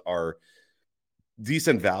these are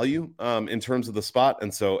decent value in terms of the spot.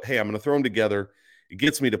 And so, hey, I'm going to throw them together. It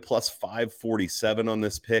gets me to plus 547 on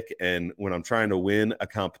this pick. And when I'm trying to win a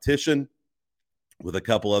competition with a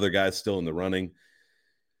couple other guys still in the running,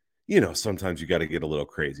 sometimes you got to get a little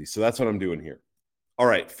crazy. So that's what I'm doing here. All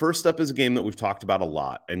right, first up is a game that we've talked about a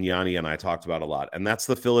lot, and Yanni and I talked about a lot, and that's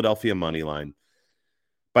the Philadelphia money line.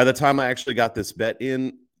 By the time I actually got this bet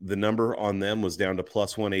in, the number on them was down to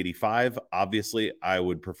plus 185. Obviously, I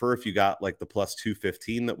would prefer if you got like the plus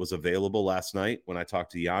 215 that was available last night when I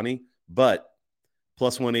talked to Yanni, but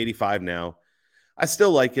plus 185 now. I still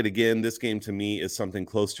like it. Again, this game to me is something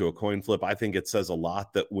close to a coin flip. I think it says a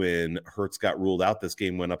lot that when Hurts got ruled out, this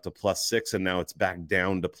game went up to plus 6, and now it's back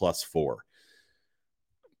down to plus 4.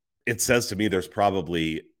 It says to me there's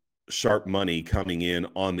probably sharp money coming in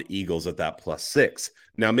on the Eagles at that plus 6.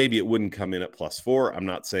 Now, maybe it wouldn't come in at plus 4. I'm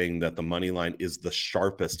not saying that the money line is the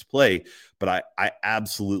sharpest play, but I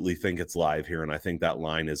absolutely think it's live here, and I think that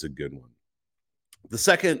line is a good one. The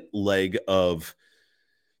second leg of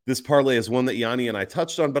this parlay is one that Yanni and I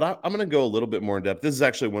touched on, but I'm going to go a little bit more in depth. This is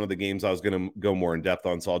actually one of the games I was going to go more in depth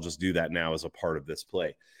on, so I'll just do that now as a part of this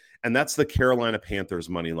play. And that's the Carolina Panthers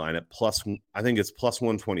money line at plus, I think it's plus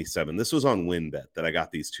 127. This was on WinBet that I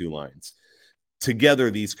got these two lines.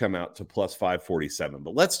 Together, these come out to plus 547.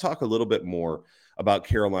 But let's talk a little bit more about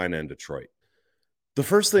Carolina and Detroit. The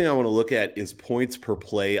first thing I want to look at is points per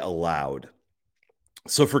play allowed.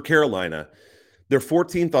 So for Carolina, they're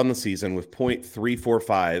 14th on the season with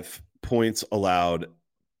 0.345 points allowed,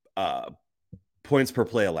 points per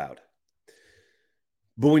play allowed.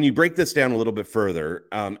 But when you break this down a little bit further,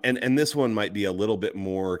 and this one might be a little bit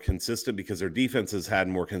more consistent because their defense has had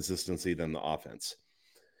more consistency than the offense.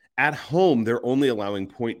 At home, they're only allowing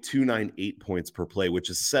 0.298 points per play,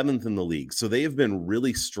 which is 7th in the league. So they have been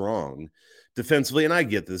really strong defensively. And I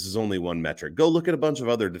get this is only one metric. Go look at a bunch of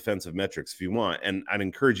other defensive metrics if you want. And I'd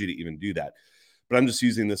encourage you to even do that. But I'm just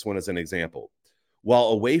using this one as an example. While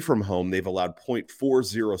away from home, they've allowed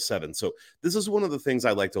 0.407. So this is one of the things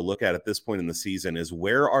I like to look at this point in the season is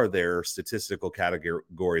where are their statistical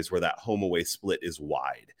categories where that home-away split is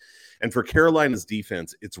wide. And for Carolina's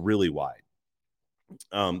defense, it's really wide.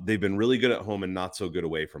 They've been really good at home and not so good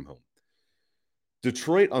away from home.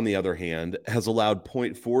 Detroit, on the other hand, has allowed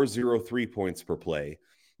 0.403 points per play,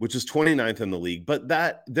 which is 29th in the league, but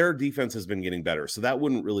that their defense has been getting better. So that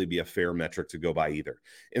wouldn't really be a fair metric to go by either.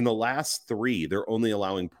 In the last 3, they're only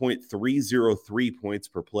allowing 0.303 points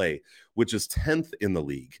per play, which is 10th in the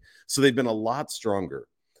league. So they've been a lot stronger.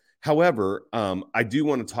 However, I do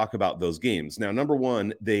want to talk about those games. Now, number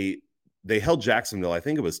one, they held Jacksonville. I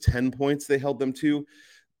think it was 10 points they held them to.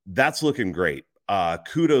 That's looking great.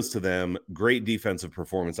 Kudos to them. Great defensive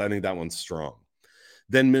performance. I think that one's strong.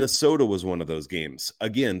 Then Minnesota was one of those games.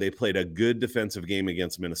 Again, they played a good defensive game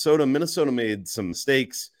against Minnesota. Minnesota made some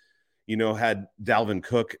mistakes, had Dalvin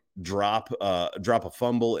Cook drop a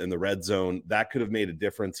fumble in the red zone. That could have made a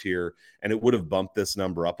difference here, and it would have bumped this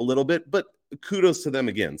number up a little bit. But kudos to them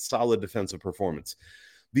again. Solid defensive performance.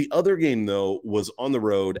 The other game, though, was on the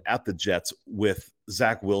road at the Jets with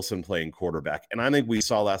Zach Wilson playing quarterback. And I think we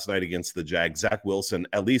saw last night against the Jags, Zach Wilson,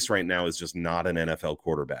 at least right now, is just not an NFL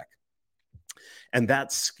quarterback. And that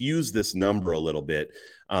skews this number a little bit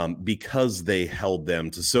because they held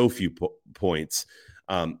them to so few points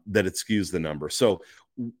that it skews the number. So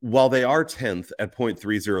while they are 10th at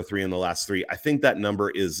 0.303 in the last 3, I think that number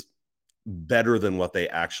is better than what they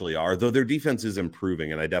actually are, though their defense is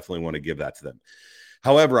improving, and I definitely want to give that to them.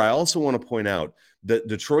 However, I also want to point out that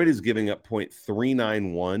Detroit is giving up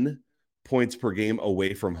 0.391 points per game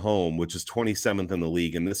away from home, which is 27th in the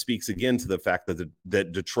league. And this speaks again to the fact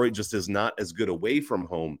that Detroit just is not as good away from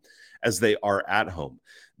home as they are at home.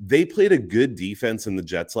 They played a good defense in the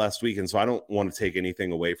Jets last week, and so I don't want to take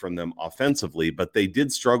anything away from them offensively, but they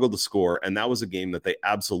did struggle to score, and that was a game that they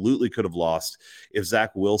absolutely could have lost if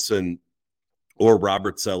Zach Wilson or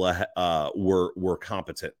Robert Saleh were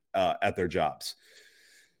competent at their jobs.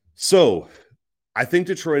 So I think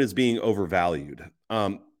Detroit is being overvalued.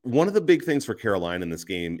 One of the big things for Carolina in this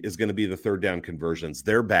game is going to be the third down conversions.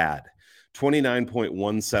 They're bad.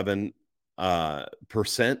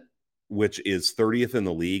 29.17%, which is 30th in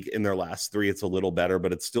the league. In their last 3, it's a little better,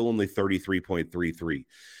 but it's still only 33.33.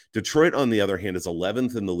 Detroit, on the other hand, is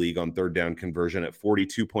 11th in the league on third down conversion at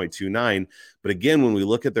 42.29. But again, when we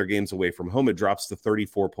look at their games away from home, it drops to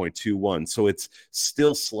 34.21. So it's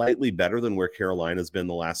still slightly better than where Carolina's been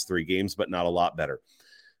the last 3 games, but not a lot better.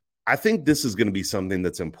 I think this is going to be something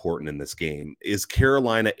that's important in this game. Is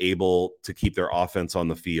Carolina able to keep their offense on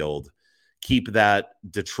the field, keep that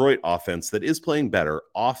Detroit offense that is playing better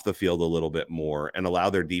off the field a little bit more, and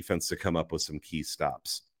allow their defense to come up with some key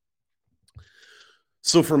stops?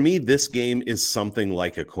 So for me, this game is something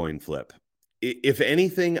like a coin flip. If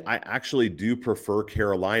anything, I actually do prefer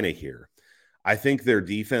Carolina here. I think their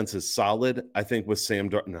defense is solid. I think with Sam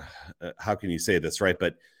Darnold, how can you say this, right?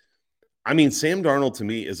 But I mean, Sam Darnold to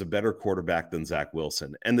me is a better quarterback than Zach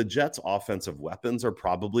Wilson, and the Jets' offensive weapons are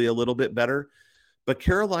probably a little bit better, but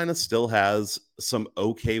Carolina still has some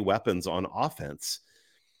okay weapons on offense.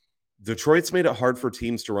 Detroit's made it hard for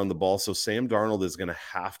teams to run the ball, so Sam Darnold is going to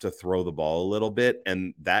have to throw the ball a little bit,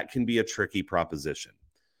 and that can be a tricky proposition.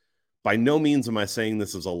 By no means am I saying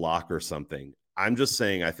this is a lock or something. I'm just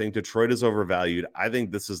saying I think Detroit is overvalued. I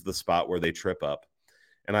think this is the spot where they trip up,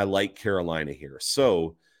 and I like Carolina here.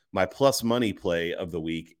 So my plus money play of the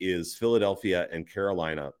week is Philadelphia and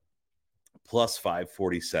Carolina plus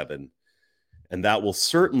 547. And that will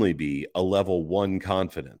certainly be a level 1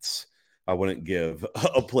 confidence. I wouldn't give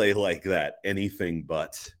a play like that anything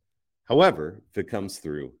but. However, if it comes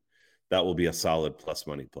through, that will be a solid plus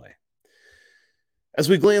money play. As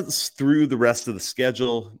we glance through the rest of the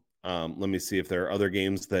schedule, let me see if there are other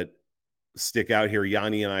games that stick out here.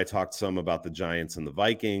 Yanni and I talked some about the Giants and the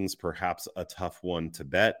Vikings, perhaps a tough one to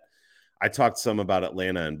bet. I talked some about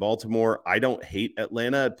Atlanta and Baltimore. I don't hate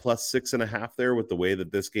Atlanta at plus 6.5 there with the way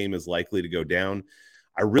that this game is likely to go down.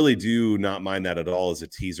 I really do not mind that at all as a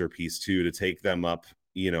teaser piece too, to take them up,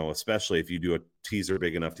 especially if you do a teaser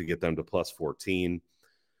big enough to get them to plus 14.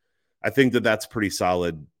 I think that that's pretty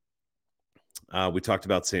solid. We talked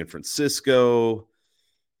about San Francisco.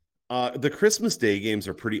 The Christmas Day games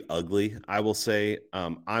are pretty ugly, I will say.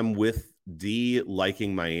 I'm with D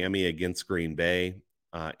liking Miami against Green Bay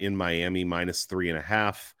in Miami, minus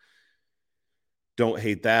 3.5. Don't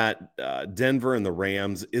hate that. Denver and the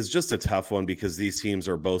Rams is just a tough one because these teams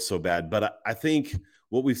are both so bad. But I think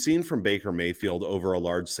what we've seen from Baker Mayfield over a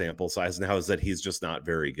large sample size now is that he's just not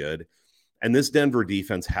very good. And this Denver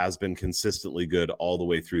defense has been consistently good all the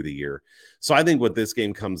way through the year. So I think what this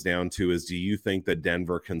game comes down to is, do you think that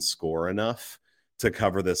Denver can score enough to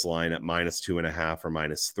cover this line at minus 2.5 or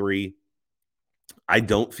minus 3? I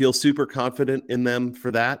don't feel super confident in them for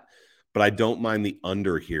that, but I don't mind the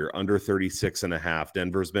under here, under 36.5.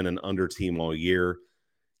 Denver's been an under team all year.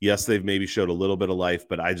 Yes, they've maybe showed a little bit of life,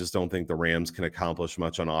 but I just don't think the Rams can accomplish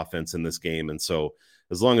much on offense in this game. And so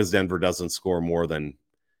as long as Denver doesn't score more than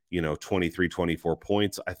 23, 24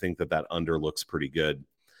 points, I think that under looks pretty good.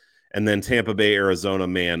 And then Tampa Bay, Arizona,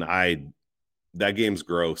 man, that game's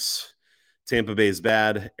gross. Tampa Bay's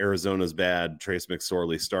bad. Arizona's bad. Trace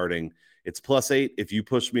McSorley starting. It's plus 8. If you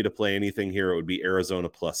push me to play anything here, it would be Arizona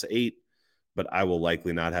plus 8, but I will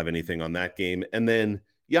likely not have anything on that game. And then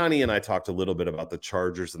Yanni and I talked a little bit about the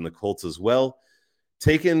Chargers and the Colts as well.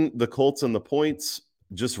 Taking the Colts and the points,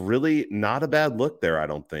 just really not a bad look there, I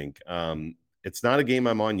don't think. It's not a game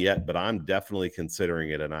I'm on yet, but I'm definitely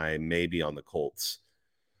considering it, and I may be on the Colts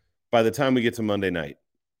by the time we get to Monday night.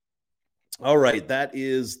 All right, that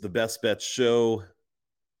is the Best Bets show.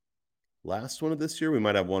 Last one of this year. We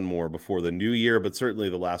might have one more before the new year, but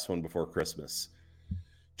certainly the last one before Christmas.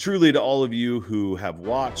 Truly, to all of you who have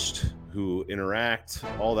watched, who interact,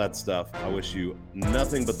 all that stuff, I wish you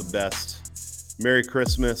nothing but the best. Merry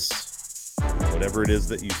Christmas. Whatever it is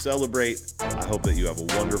that you celebrate, I hope that you have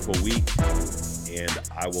a wonderful week, and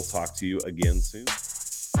I will talk to you again soon.